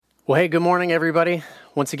Well, hey, good morning, everybody.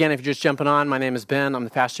 Once again, if you're just jumping on, my name is Ben. I'm the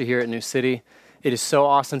pastor here at New City. It is so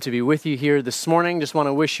awesome to be with you here this morning. Just want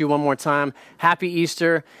to wish you one more time, Happy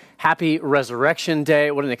Easter, Happy Resurrection Day.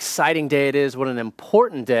 What an exciting day it is. What an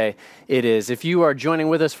important day it is. If you are joining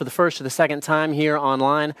with us for the first or the second time here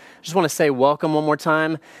online, I just want to say welcome one more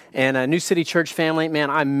time. And New City Church family, man,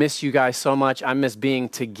 I miss you guys so much. I miss being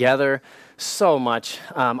together so much.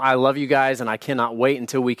 I love you guys, and I cannot wait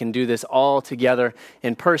until we can do this all together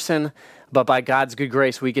in person. But by God's good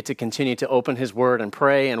grace, we get to continue to open His Word and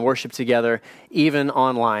pray and worship together, even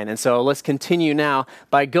online. And so let's continue now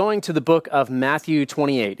by going to the book of Matthew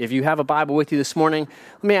 28. If you have a Bible with you this morning,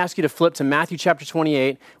 let me ask you to flip to Matthew chapter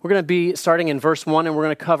 28. We're going to be starting in verse 1, and we're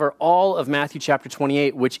going to cover all of Matthew chapter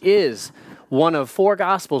 28, which is one of four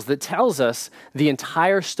Gospels that tells us the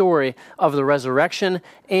entire story of the resurrection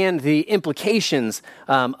and the implications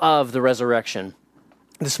of the resurrection.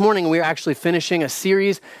 This morning, we're actually finishing a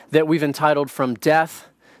series that we've entitled From Death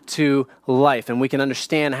to Life, and we can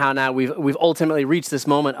understand how now we've ultimately reached this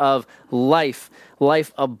moment of life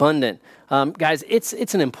abundant. Guys,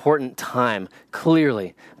 it's an important time,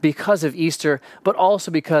 clearly, because of Easter, but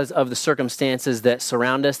also because of the circumstances that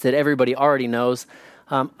surround us that everybody already knows.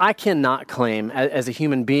 I cannot claim, as a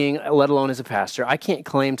human being, let alone as a pastor, I can't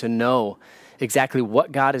claim to know exactly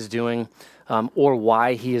what God is doing or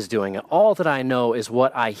why He is doing it. All that I know is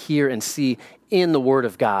what I hear and see in the Word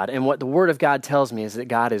of God. And what the Word of God tells me is that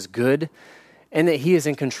God is good and that He is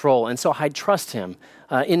in control. And so I trust Him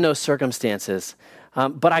in those circumstances.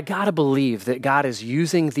 But I got to believe that God is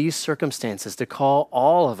using these circumstances to call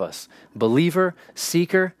all of us, believer,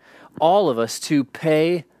 seeker, all of us to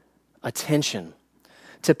pay attention.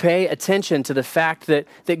 To pay attention to the fact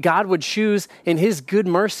that God would choose in His good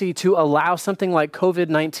mercy to allow something like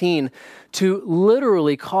COVID-19 to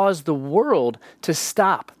literally cause the world to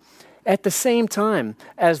stop at the same time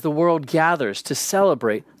as the world gathers to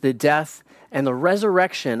celebrate the death and the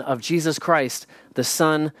resurrection of Jesus Christ, the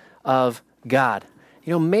Son of God.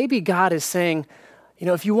 You know, maybe God is saying, you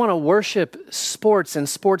know, if you want to worship sports and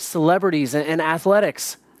sports celebrities and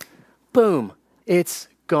athletics, boom, it's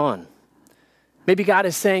gone. Maybe God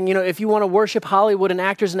is saying, you know, if you want to worship Hollywood and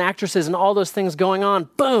actors and actresses and all those things going on,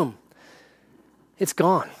 boom, it's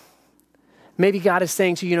gone. Maybe God is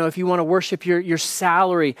saying to you, you know, if you want to worship your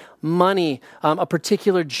salary, money, a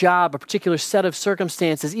particular job, a particular set of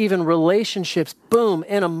circumstances, even relationships, boom,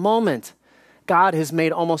 in a moment, God has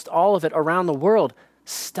made almost all of it around the world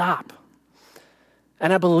stop.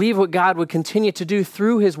 And I believe what God would continue to do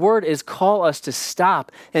through His Word is call us to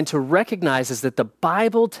stop and to recognize is that the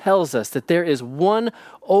Bible tells us that there is one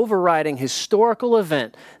overriding historical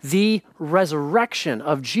event, the resurrection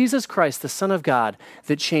of Jesus Christ, the Son of God,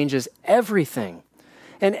 that changes everything.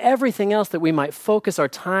 And everything else that we might focus our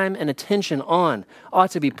time and attention on ought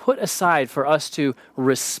to be put aside for us to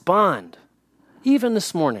respond, even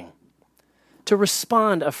this morning, to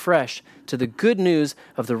respond afresh to the good news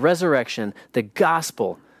of the resurrection, the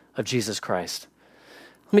gospel of Jesus Christ.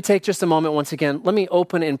 Let me take just a moment once again. Let me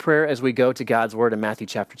open in prayer as we go to God's word in Matthew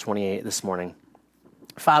chapter 28 this morning.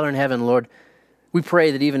 Father in heaven, Lord, we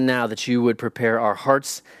pray that even now that you would prepare our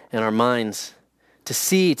hearts and our minds to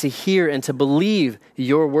see, to hear, and to believe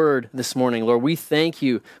your word this morning. Lord, we thank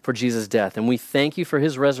you for Jesus' death, and we thank you for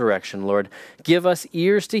His resurrection, Lord. Give us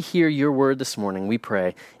ears to hear your word this morning, we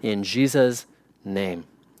pray, in Jesus' name.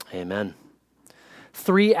 Amen.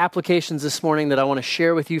 3 applications this morning that I want to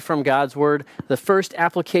share with you from God's word. The first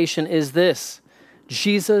application is this: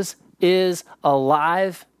 Jesus is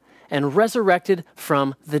alive and resurrected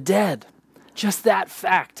from the dead. Just that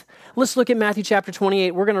fact. Let's look at Matthew chapter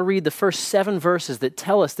 28. We're going to read the first 7 verses that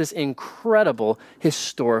tell us this incredible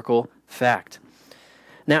historical fact.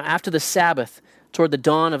 Now, after the Sabbath, toward the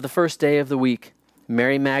dawn of the first day of the week,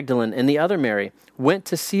 Mary Magdalene and the other Mary went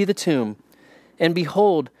to see the tomb. And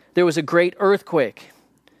behold, there was a great earthquake,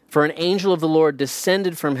 for an angel of the Lord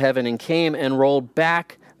descended from heaven and came and rolled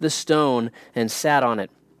back the stone and sat on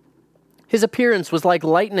it. His appearance was like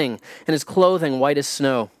lightning, and his clothing white as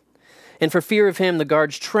snow. And for fear of him, the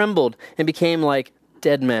guards trembled and became like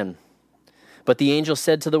dead men. But the angel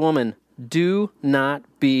said to the woman, "Do not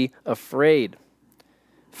be afraid,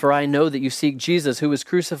 for I know that you seek Jesus who was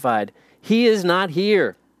crucified. He is not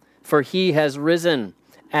here, for he has risen,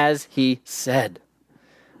 as he said.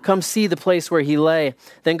 Come see the place where he lay,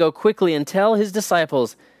 then go quickly and tell his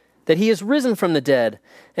disciples that he is risen from the dead,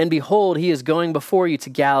 and behold, he is going before you to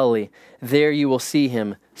Galilee. There you will see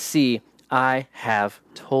him. See, I have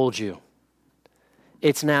told you."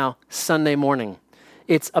 It's now Sunday morning.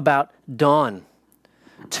 It's about dawn.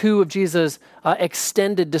 Two of Jesus'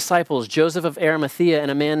 extended disciples, Joseph of Arimathea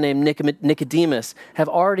and a man named Nicodemus, have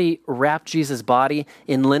already wrapped Jesus' body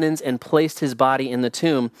in linens and placed his body in the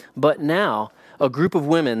tomb. But now, a group of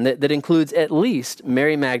women that includes at least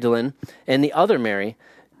Mary Magdalene and the other Mary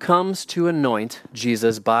comes to anoint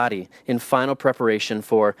Jesus' body in final preparation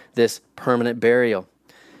for this permanent burial.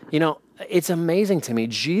 You know, it's amazing to me.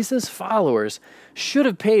 Jesus' followers should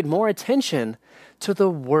have paid more attention to the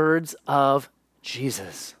words of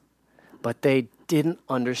Jesus, but they didn't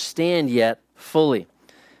understand yet fully.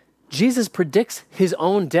 Jesus predicts his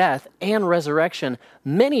own death and resurrection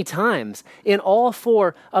many times in all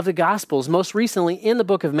four of the Gospels. Most recently in the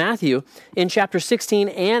book of Matthew, in chapter 16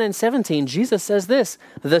 and in 17, Jesus says this: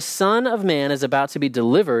 "The Son of Man is about to be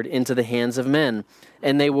delivered into the hands of men,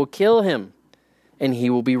 and they will kill him, and he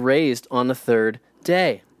will be raised on the third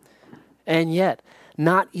day." And yet,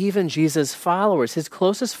 not even Jesus' followers, his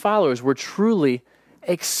closest followers, were truly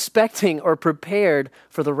expecting or prepared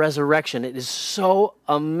for the resurrection. It is so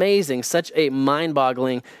amazing, such a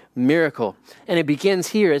mind-boggling miracle. And it begins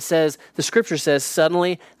here. It says, the scripture says,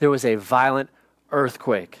 suddenly there was a violent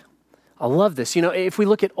earthquake. I love this. You know, if we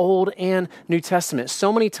look at Old and New Testament,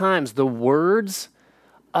 so many times the words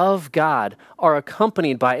of God are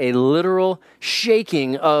accompanied by a literal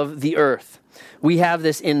shaking of the earth. We have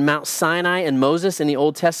this in Mount Sinai and Moses in the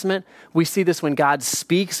Old Testament. We see this when God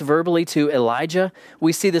speaks verbally to Elijah.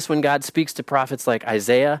 We see this when God speaks to prophets like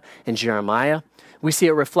Isaiah and Jeremiah. We see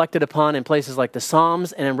it reflected upon in places like the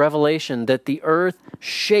Psalms and in Revelation that the earth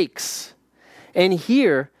shakes. And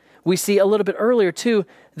here we see a little bit earlier too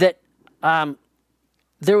that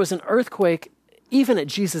there was an earthquake even at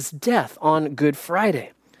Jesus' death on Good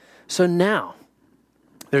Friday. So now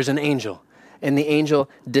there's an angel, and the angel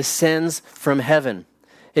descends from heaven.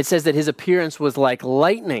 It says that his appearance was like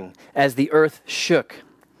lightning as the earth shook.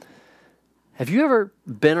 Have you ever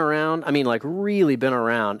been around, really been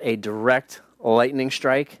around a direct lightning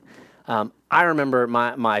strike? I remember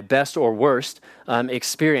my best or worst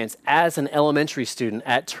experience as an elementary student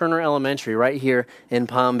at Turner Elementary right here in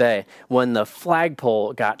Palm Bay when the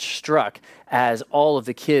flagpole got struck as all of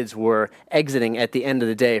the kids were exiting at the end of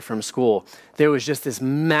the day from school. There was just this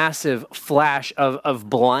massive flash of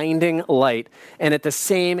blinding light, and at the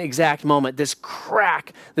same exact moment, this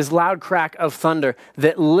crack, this loud crack of thunder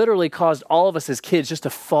that literally caused all of us as kids just to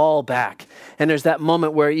fall back. And there's that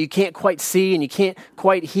moment where you can't quite see and you can't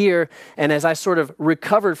quite hear, and as I sort of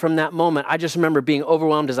recovered from that moment, I just remember being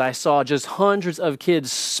overwhelmed as I saw just hundreds of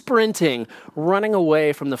kids sprinting, running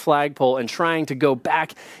away from the flagpole and trying to go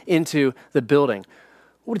back into the building.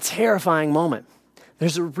 What a terrifying moment.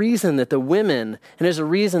 There's a reason that the women and there's a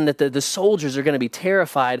reason that the soldiers are going to be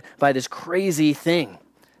terrified by this crazy thing.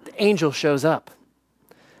 The angel shows up.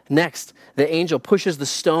 Next, the angel pushes the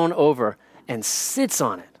stone over and sits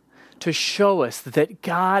on it to show us that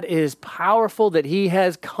God is powerful, that he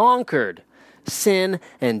has conquered sin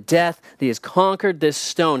and death. He has conquered this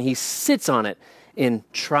stone. He sits on it in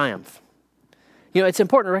triumph. You know, it's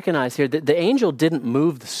important to recognize here that the angel didn't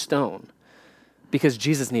move the stone because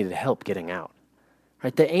Jesus needed help getting out.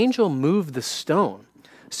 Right? The angel moved the stone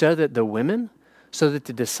so that the women, so that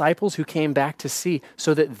the disciples who came back to see,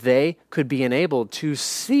 so that they could be enabled to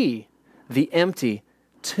see the empty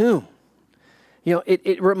tomb. You know,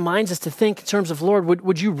 it reminds us to think in terms of, Lord,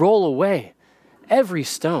 would you roll away every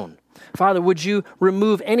stone? Father, would you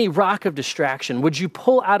remove any rock of distraction? Would you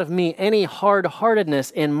pull out of me any hard-heartedness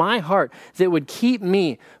in my heart that would keep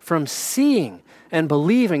me from seeing and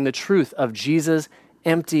believing the truth of Jesus'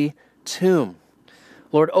 empty tomb?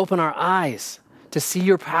 Lord, open our eyes to see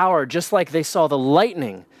your power, just like they saw the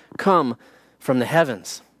lightning come from the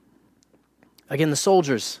heavens. Again, the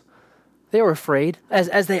soldiers, they were afraid,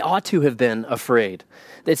 as they ought to have been afraid.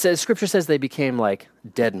 Scripture says they became like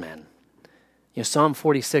dead men. You know, Psalm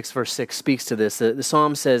 46, verse 6 speaks to this. The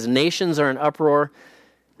psalm says, nations are in uproar,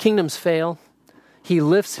 kingdoms fail. He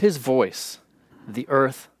lifts his voice, the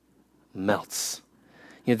earth melts.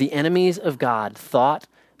 You know, the enemies of God thought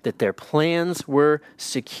that their plans were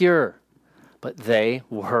secure, but they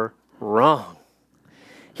were wrong.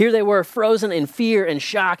 Here they were, frozen in fear and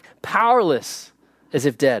shock, powerless, as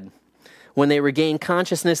if dead. When they regained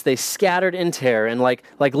consciousness, they scattered in terror, and like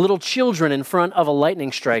little children in front of a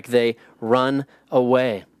lightning strike, they run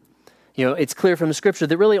away. You know, it's clear from the scripture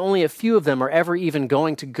that really only a few of them are ever even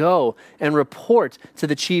going to go and report to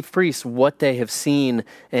the chief priests what they have seen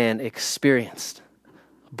and experienced.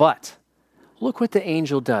 But look what the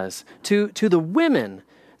angel does. To the women,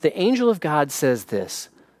 the angel of God says this: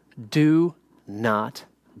 do not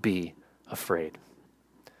be afraid.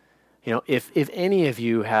 You know, if any of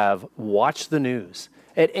you have watched the news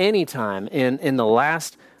at any time in the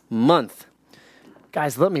last month.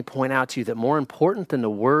 Guys, let me point out to you that more important than the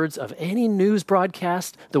words of any news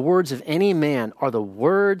broadcast, the words of any man, are the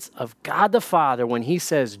words of God the Father when he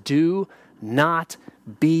says, do not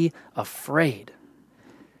be afraid.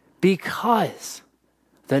 Because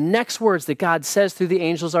the next words that God says through the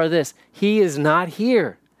angels are this: he is not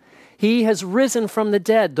here. He has risen from the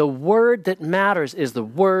dead. The word that matters is the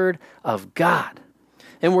word of God.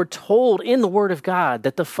 And we're told in the word of God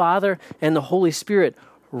that the Father and the Holy Spirit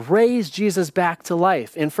raised Jesus back to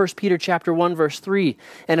life in 1 Peter chapter 1, verse 3,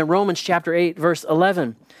 and in Romans chapter 8, verse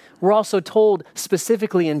 11. We're also told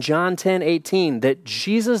specifically in John 10:18 that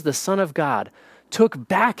Jesus, the Son of God, took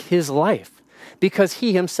back his life because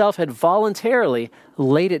he himself had voluntarily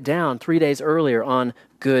laid it down 3 days earlier on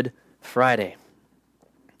Good Friday.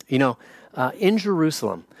 You know, in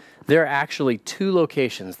Jerusalem, there are actually two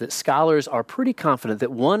locations that scholars are pretty confident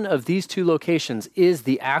that one of these two locations is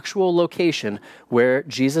the actual location where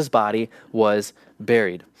Jesus' body was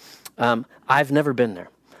buried. I've never been there.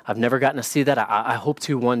 I've never gotten to see that. I hope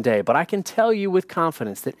to one day. But I can tell you with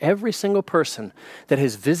confidence that every single person that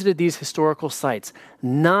has visited these historical sites,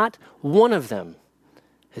 not one of them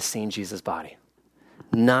has seen Jesus' body.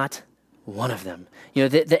 Not one of them. You know,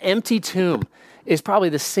 the empty tomb is probably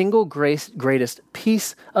the single greatest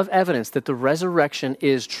piece of evidence that the resurrection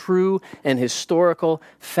is true and historical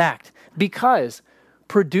fact, because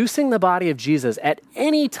producing the body of Jesus at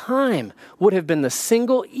any time would have been the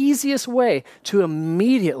single easiest way to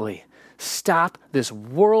immediately stop this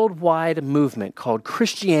worldwide movement called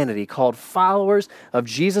Christianity, called followers of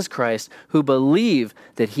Jesus Christ who believe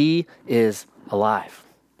that he is alive.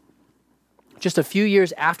 Just a few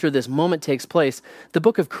years after this moment takes place, the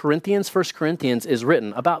book of Corinthians, 1 Corinthians, is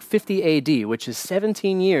written about 50 AD, which is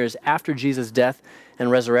 17 years after Jesus' death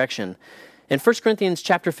and resurrection. And 1 Corinthians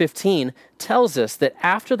chapter 15 tells us that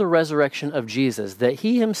after the resurrection of Jesus, that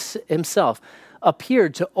he himself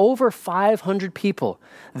appeared to over 500 people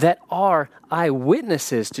that are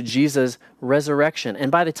eyewitnesses to Jesus' resurrection.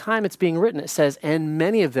 And by the time it's being written, it says, and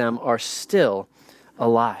many of them are still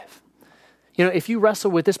alive. You know, if you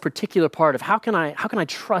wrestle with this particular part of how can I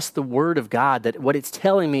trust the word of God, that what it's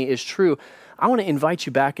telling me is true, I want to invite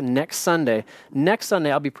you back next Sunday. Next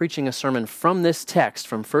Sunday, I'll be preaching a sermon from this text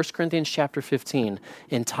from 1 Corinthians chapter 15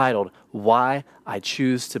 entitled, Why I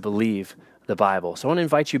Choose to Believe the Bible. So I want to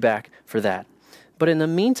invite you back for that. But in the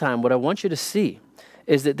meantime, what I want you to see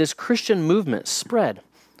is that this Christian movement spread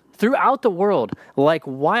throughout the world like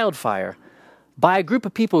wildfire by a group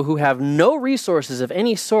of people who have no resources of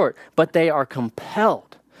any sort, but they are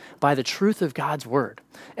compelled by the truth of God's word.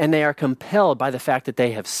 And they are compelled by the fact that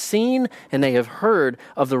they have seen and they have heard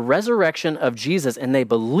of the resurrection of Jesus, and they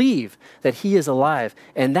believe that he is alive.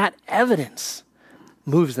 And that evidence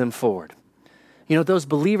moves them forward. You know, those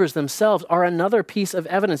believers themselves are another piece of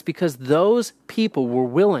evidence, because those people were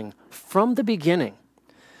willing from the beginning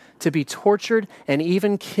to be tortured and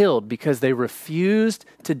even killed because they refused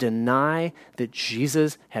to deny that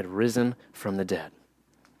Jesus had risen from the dead.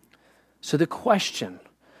 So the question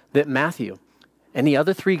that Matthew and the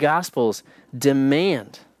other three Gospels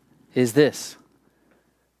demand is this: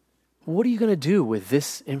 what are you going to do with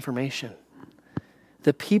this information?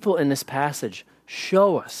 The people in this passage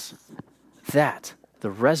show us that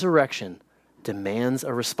the resurrection demands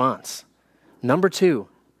a response.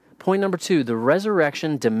 Point number two, the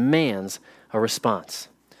resurrection demands a response.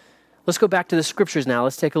 Let's go back to the scriptures now.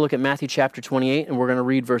 Let's take a look at Matthew chapter 28, and we're going to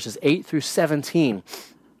read verses 8 through 17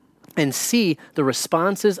 and see the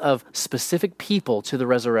responses of specific people to the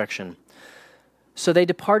resurrection. So they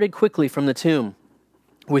departed quickly from the tomb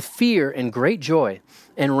with fear and great joy,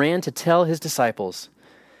 and ran to tell his disciples.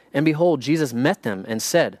 And behold, Jesus met them and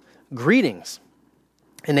said, Greetings.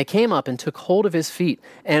 And they came up and took hold of his feet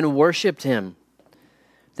and worshipped him.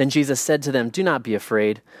 Then Jesus said to them, Do not be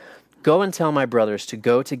afraid. Go and tell my brothers to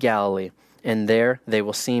go to Galilee, and there they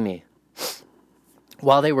will see me.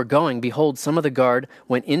 While they were going, behold, some of the guard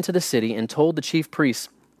went into the city and told the chief priests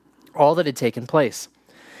all that had taken place.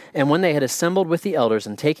 And when they had assembled with the elders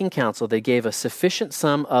and taken counsel, they gave a sufficient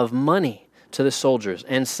sum of money to the soldiers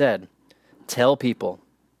and said, Tell people,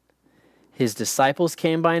 his disciples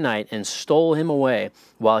came by night and stole him away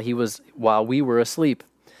while we were asleep.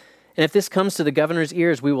 And if this comes to the governor's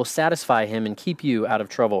ears, we will satisfy him and keep you out of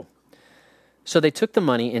trouble. So they took the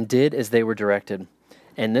money and did as they were directed.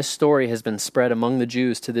 And this story has been spread among the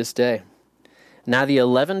Jews to this day. Now the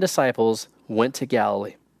 11 disciples went to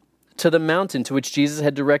Galilee, to the mountain to which Jesus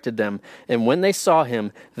had directed them. And when they saw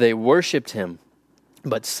him, they worshipped him,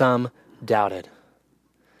 but some doubted.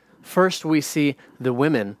 First, we see the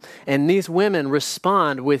women, and these women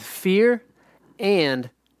respond with fear and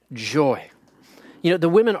joy. You know, the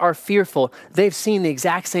women are fearful. They've seen the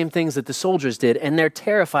exact same things that the soldiers did, and they're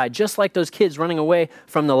terrified, just like those kids running away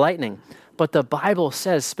from the lightning. But the Bible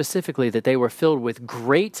says specifically that they were filled with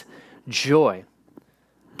great joy,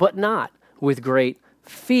 but not with great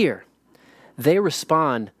fear. They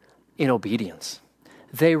respond in obedience.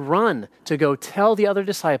 They run to go tell the other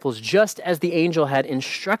disciples just as the angel had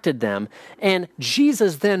instructed them, and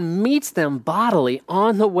Jesus then meets them bodily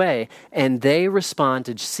on the way, and they respond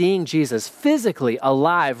to seeing Jesus physically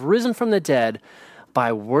alive, risen from the dead,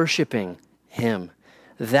 by worshiping him.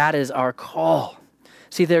 That is our call.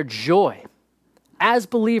 See, their joy as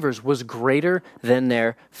believers was greater than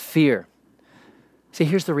their fear. See,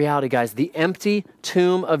 here's the reality, guys. The empty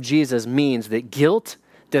tomb of Jesus means that guilt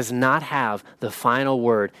does not have the final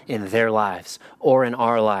word in their lives or in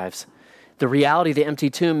our lives. The reality of the empty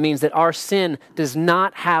tomb means that our sin does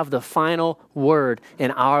not have the final word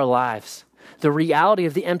in our lives. The reality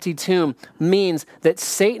of the empty tomb means that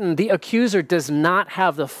Satan, the accuser, does not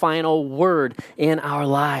have the final word in our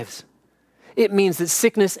lives. It means that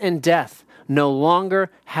sickness and death no longer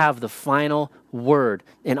have the final word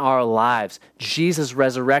in our lives. Jesus'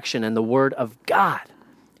 resurrection and the word of God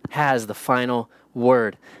has the final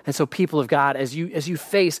word. And so, people of God, as you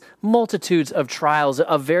face multitudes of trials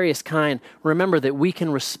of various kind, remember that we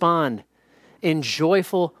can respond in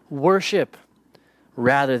joyful worship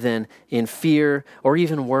rather than in fear or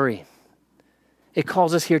even worry. It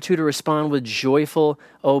calls us here too to respond with joyful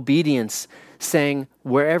obedience, saying,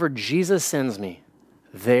 wherever Jesus sends me,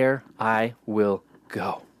 there I will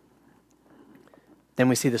go. Then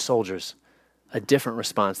we see the soldiers, a different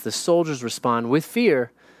response. The soldiers respond with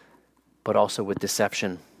fear, but also with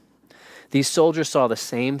deception. These soldiers saw the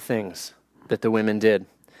same things that the women did,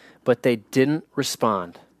 but they didn't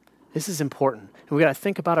respond. This is important. And we got to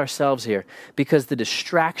think about ourselves here, because the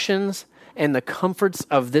distractions and the comforts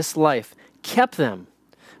of this life kept them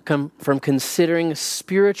from considering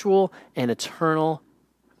spiritual and eternal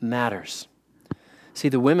matters. See,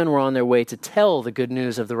 the women were on their way to tell the good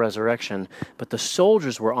news of the resurrection, but the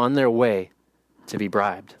soldiers were on their way to be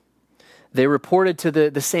bribed. They reported to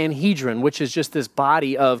the Sanhedrin, which is just this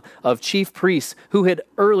body of chief priests who had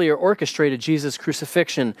earlier orchestrated Jesus'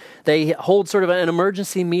 crucifixion. They hold sort of an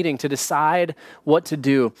emergency meeting to decide what to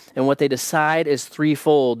do. And what they decide is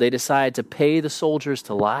threefold. They decide to pay the soldiers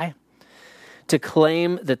to lie, to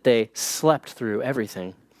claim that they slept through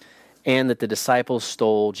everything, and that the disciples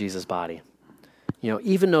stole Jesus' body. You know,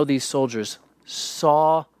 even though these soldiers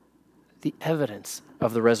saw the evidence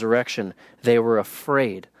of the resurrection, they were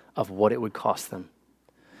afraid of what it would cost them.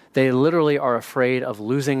 They literally are afraid of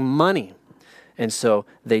losing money. And so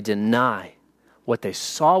they deny what they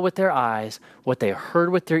saw with their eyes, what they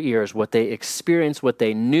heard with their ears, what they experienced, what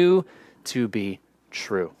they knew to be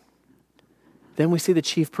true. Then we see the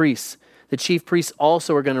chief priests. The chief priests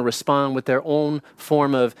also are going to respond with their own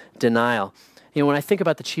form of denial. You know, when I think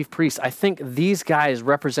about the chief priests, I think these guys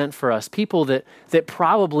represent for us people that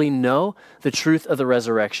probably know the truth of the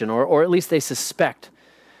resurrection, or at least they suspect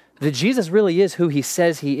that Jesus really is who he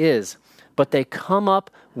says he is, but they come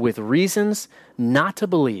up with reasons not to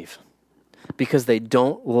believe because they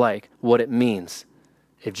don't like what it means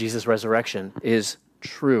if Jesus' resurrection is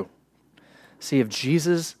true. See, if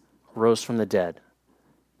Jesus rose from the dead,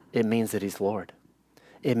 it means that he's Lord.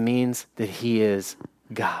 It means that he is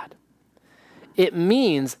God. It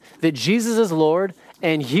means that Jesus is Lord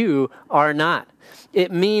and you are not.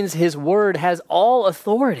 It means his word has all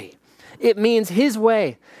authority. It means his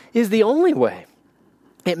way is the only way.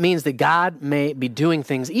 It means that God may be doing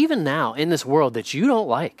things even now in this world that you don't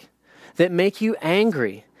like, that make you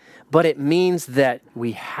angry, but it means that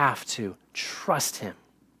we have to trust him.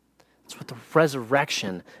 That's what the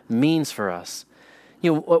resurrection means for us.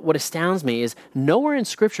 You know, what astounds me is nowhere in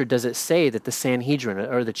Scripture does it say that the Sanhedrin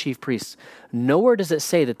or the chief priests, nowhere does it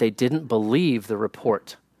say that they didn't believe the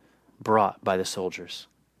report brought by the soldiers.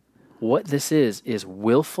 What this is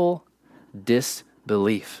willful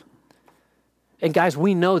disbelief. And guys,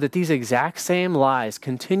 we know that these exact same lies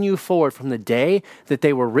continue forward from the day that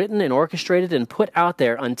they were written and orchestrated and put out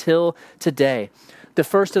there until today. The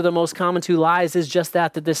first of the most common two lies is just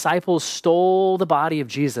that the disciples stole the body of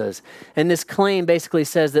Jesus. And this claim basically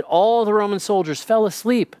says that all the Roman soldiers fell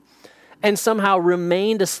asleep and somehow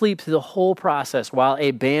remained asleep through the whole process while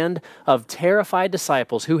a band of terrified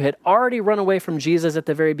disciples who had already run away from Jesus at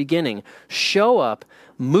the very beginning show up,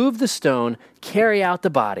 move the stone, carry out the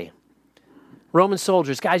body. Roman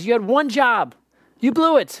soldiers, guys, you had one job. You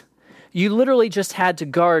blew it. You literally just had to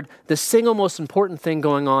guard the single most important thing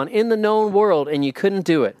going on in the known world, and you couldn't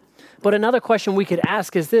do it. But another question we could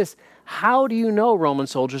ask is this: how do you know, Roman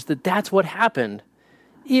soldiers, that that's what happened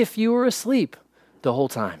if you were asleep the whole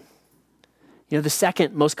time? You know, the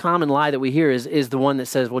second most common lie that we hear is the one that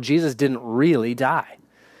says, well, Jesus didn't really die.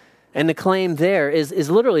 And the claim there is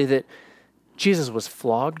literally that Jesus was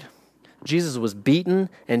flogged, Jesus was beaten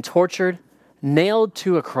and tortured, nailed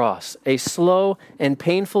to a cross, a slow and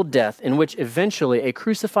painful death in which eventually a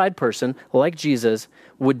crucified person like Jesus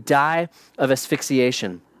would die of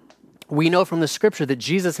asphyxiation. We know from the scripture that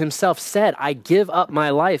Jesus himself said, I give up my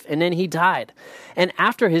life, and then he died. And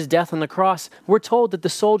after his death on the cross, we're told that the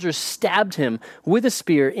soldiers stabbed him with a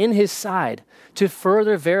spear in his side to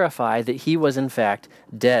further verify that he was in fact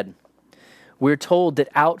dead. We're told that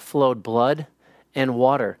out flowed blood and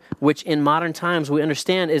water, which in modern times we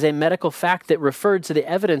understand is a medical fact that referred to the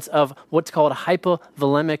evidence of what's called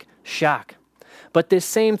hypovolemic shock. But this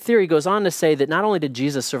same theory goes on to say that not only did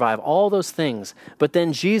Jesus survive all those things, but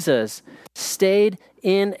then Jesus stayed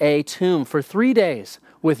in a tomb for 3 days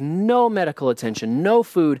with no medical attention, no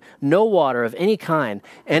food, no water of any kind.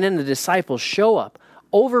 And then the disciples show up,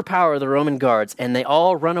 overpower the Roman guards, and they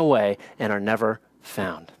all run away and are never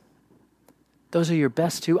found. Those are your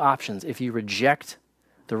best two options if you reject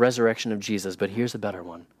the resurrection of Jesus. But here's a better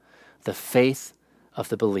one: the faith of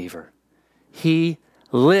the believer. He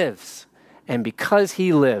lives. And because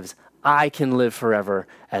he lives, I can live forever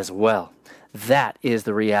as well. That is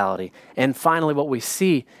the reality. And finally, what we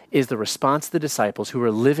see is the response of the disciples who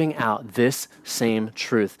are living out this same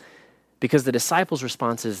truth. Because the disciples'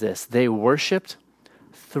 response is this: they worshiped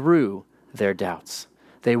through their doubts.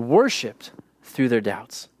 They worshiped through their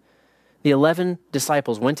doubts. The 11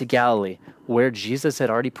 disciples went to Galilee, where Jesus had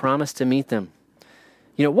already promised to meet them.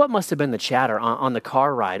 You know, what must have been the chatter on the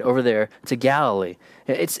car ride over there to Galilee?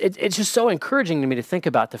 It's just so encouraging to me to think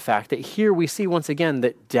about the fact that here we see once again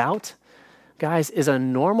that doubt, guys, is a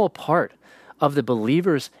normal part of the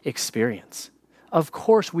believer's experience. Of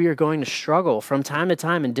course, we are going to struggle from time to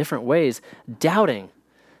time in different ways, doubting,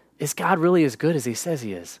 is God really as good as he says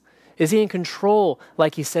he is? Is he in control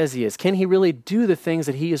like he says he is? Can he really do the things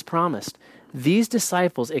that he has promised? These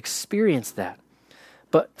disciples experienced that.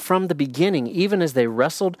 But from the beginning, even as they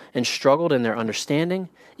wrestled and struggled in their understanding,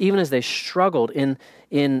 even as they struggled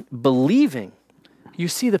in believing, you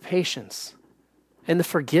see the patience and the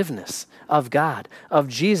forgiveness of God, of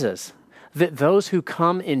Jesus, that those who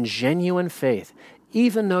come in genuine faith,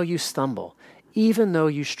 even though you stumble, even though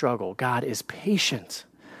you struggle, God is patient,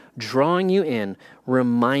 drawing you in,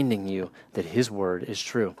 reminding you that his word is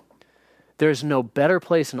true. There's no better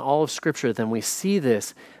place in all of Scripture than we see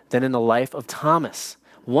this than in the life of Thomas,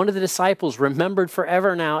 one of the disciples remembered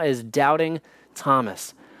forever now as doubting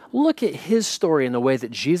Thomas. Look at his story and the way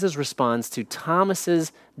that Jesus responds to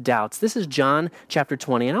Thomas's doubts. This is John chapter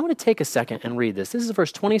 20, and I want to take a second and read this. This is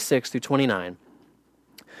verse 26 through 29.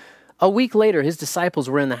 A week later, his disciples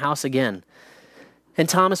were in the house again, and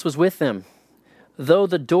Thomas was with them. Though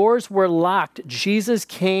the doors were locked, Jesus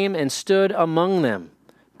came and stood among them.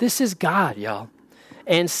 This is God, y'all,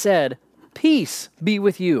 and said, "Peace be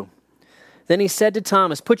with you." Then he said to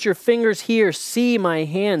Thomas, "Put your fingers here, see my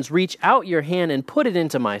hands, reach out your hand and put it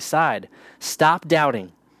into my side. Stop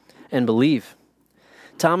doubting and believe."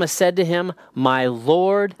 Thomas said to him, "My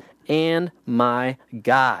Lord and my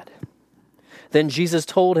God." Then Jesus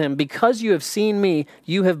told him, "Because you have seen me,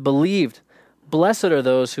 you have believed. Blessed are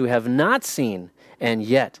those who have not seen and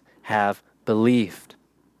yet have believed."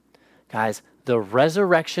 Guys, the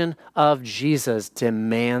resurrection of Jesus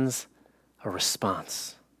demands a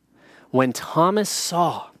response. When Thomas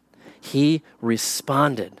saw, he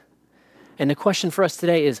responded. And the question for us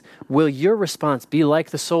today is, will your response be like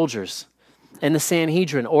the soldiers and the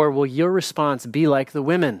Sanhedrin, or will your response be like the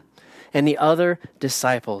women and the other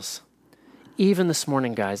disciples? Even this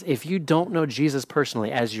morning, guys, if you don't know Jesus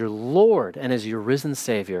personally as your Lord and as your risen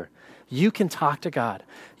Savior, you can talk to God.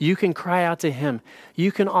 You can cry out to him.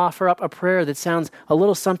 You can offer up a prayer that sounds a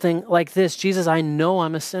little something like this: Jesus, I know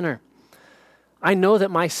I'm a sinner. I know that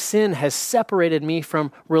my sin has separated me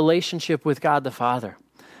from relationship with God the Father.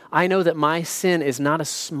 I know that my sin is not a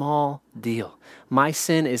small deal. My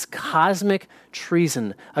sin is cosmic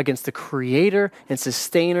treason against the creator and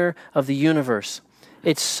sustainer of the universe.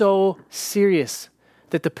 It's so serious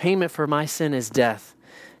that the payment for my sin is death.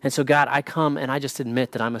 And so, God, I come and I just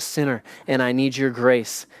admit that I'm a sinner and I need your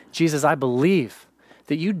grace. Jesus, I believe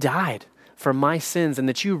that you died for my sins and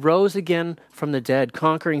that you rose again from the dead,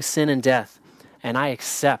 conquering sin and death. And I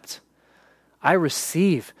accept, I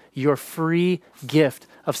receive your free gift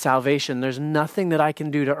of salvation. There's nothing that I can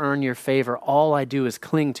do to earn your favor. All I do is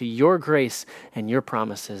cling to your grace and your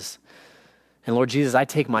promises. And Lord Jesus, I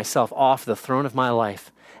take myself off the throne of my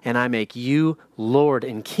life and I make you Lord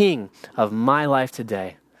and King of my life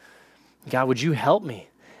today. God, would you help me?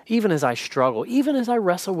 Even as I struggle, even as I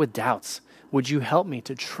wrestle with doubts, would you help me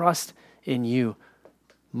to trust in you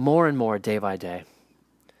more and more day by day?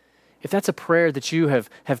 If that's a prayer that you have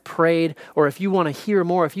prayed, or if you want to hear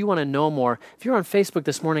more, if you want to know more, if you're on Facebook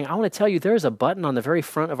this morning, I want to tell you there's a button on the very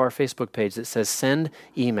front of our Facebook page that says send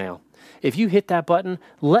email. If you hit that button,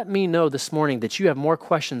 let me know this morning that you have more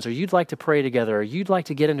questions, or you'd like to pray together, or you'd like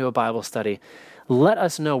to get into a Bible study. Let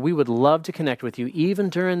us know. We would love to connect with you even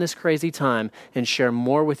during this crazy time and share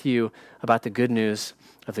more with you about the good news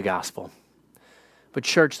of the gospel. But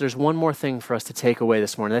church, there's one more thing for us to take away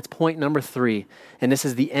this morning. That's point number 3. And this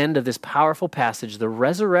is the end of this powerful passage. The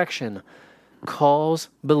resurrection calls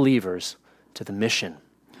believers to the mission.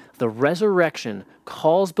 The resurrection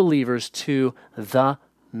calls believers to the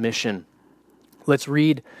mission. Let's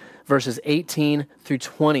read verses 18 through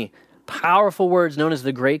 20. Powerful words known as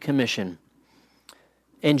the Great Commission.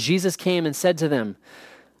 And Jesus came and said to them,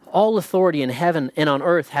 "All authority in heaven and on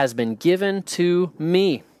earth has been given to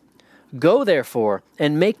me. Go, therefore,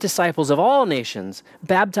 and make disciples of all nations,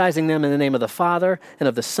 baptizing them in the name of the Father, and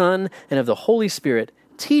of the Son, and of the Holy Spirit,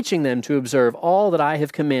 teaching them to observe all that I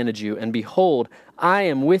have commanded you. And behold, I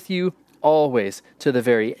am with you always to the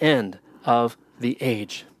very end of the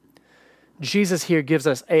age." Jesus here gives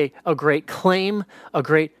us a great claim, a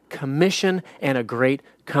great commission, and a great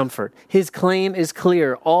comfort. His claim is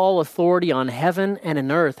clear. All authority on heaven and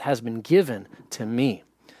in earth has been given to me.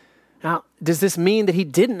 Now, does this mean that he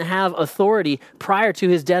didn't have authority prior to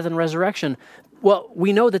his death and resurrection? Well,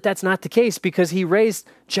 we know that that's not the case because he raised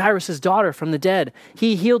Jairus' daughter from the dead.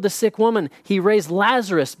 He healed the sick woman. He raised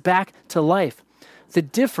Lazarus back to life. The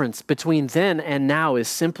difference between then and now is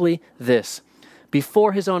simply this.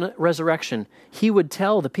 Before his own resurrection, he would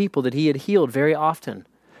tell the people that he had healed very often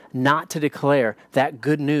not to declare that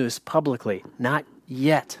good news publicly, not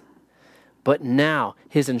yet. But now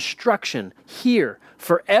his instruction here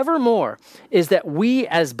forevermore is that we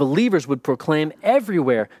as believers would proclaim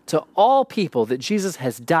everywhere to all people that Jesus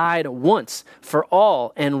has died once for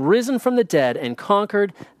all and risen from the dead and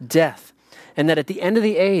conquered death. And that at the end of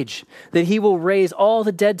the age, that he will raise all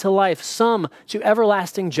the dead to life, some to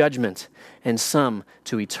everlasting judgment and some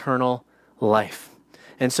to eternal life.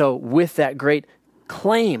 And so with that great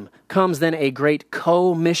claim comes then a great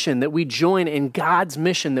co-mission that we join in God's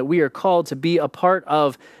mission, that we are called to be a part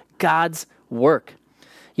of God's work.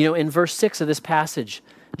 You know, in verse 6 of this passage,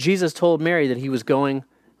 Jesus told Mary that he was going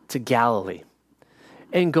to Galilee.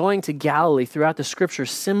 And going to Galilee throughout the scripture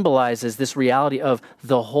symbolizes this reality of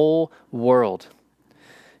the whole world.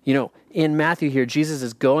 You know, in Matthew here, Jesus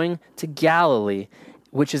is going to Galilee,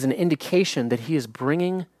 which is an indication that he is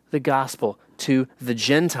bringing the gospel to the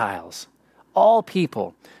Gentiles. All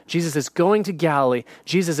people. Jesus is going to Galilee.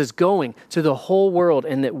 Jesus is going to the whole world,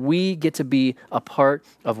 and that we get to be a part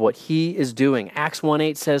of what he is doing. Acts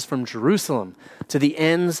 1:8 says, from Jerusalem to the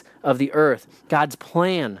ends of the earth. God's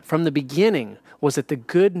plan from the beginning was that the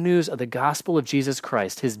good news of the gospel of Jesus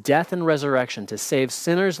Christ, his death and resurrection to save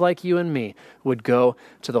sinners like you and me, would go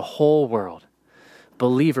to the whole world.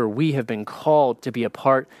 Believer, we have been called to be a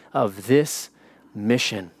part of this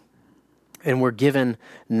mission. And we're given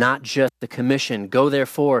not just the commission, go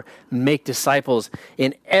therefore, make disciples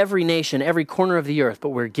in every nation, every corner of the earth, but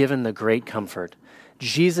we're given the great comfort.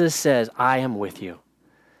 Jesus says, I am with you.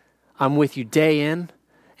 I'm with you day in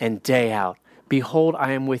and day out. Behold,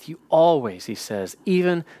 I am with you always, he says,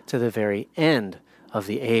 even to the very end of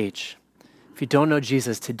the age. If you don't know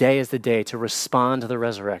Jesus, today is the day to respond to the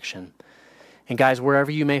resurrection. And guys, wherever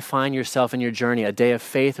you may find yourself in your journey, a day of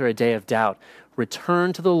faith or a day of doubt,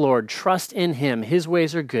 return to the Lord, trust in him. His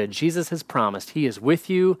ways are good. Jesus has promised he is with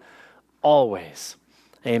you always.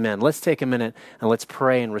 Amen. Let's take a minute and let's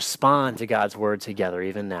pray and respond to God's word together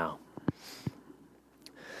even now.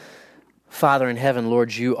 Father in heaven,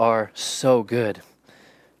 Lord, you are so good.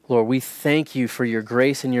 Lord, we thank you for your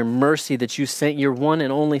grace and your mercy that you sent your one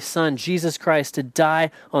and only Son, Jesus Christ, to die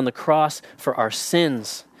on the cross for our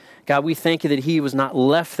sins. God, we thank you that he was not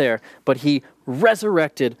left there, but he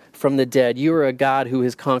resurrected from the dead. You are a God who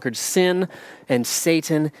has conquered sin and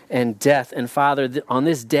Satan and death. And Father, on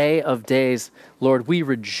this day of days, Lord, we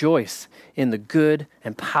rejoice in the good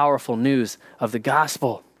and powerful news of the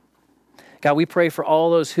gospel. God, we pray for all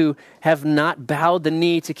those who have not bowed the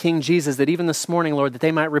knee to King Jesus, that even this morning, Lord, that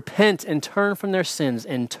they might repent and turn from their sins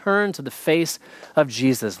and turn to the face of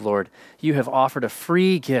Jesus, Lord. You have offered a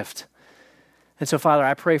free gift. And so, Father,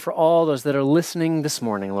 I pray for all those that are listening this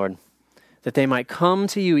morning, Lord, that they might come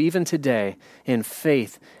to you even today in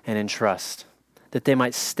faith and in trust, that they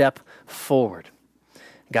might step forward.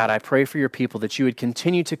 God, I pray for your people that you would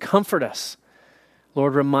continue to comfort us.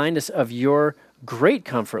 Lord, remind us of your great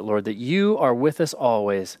comfort, Lord, that you are with us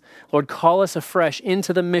always. Lord, call us afresh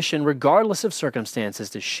into the mission, regardless of circumstances,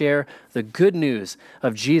 to share the good news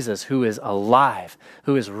of Jesus, who is alive,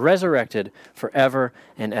 who is resurrected forever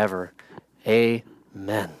and ever.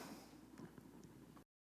 Amen.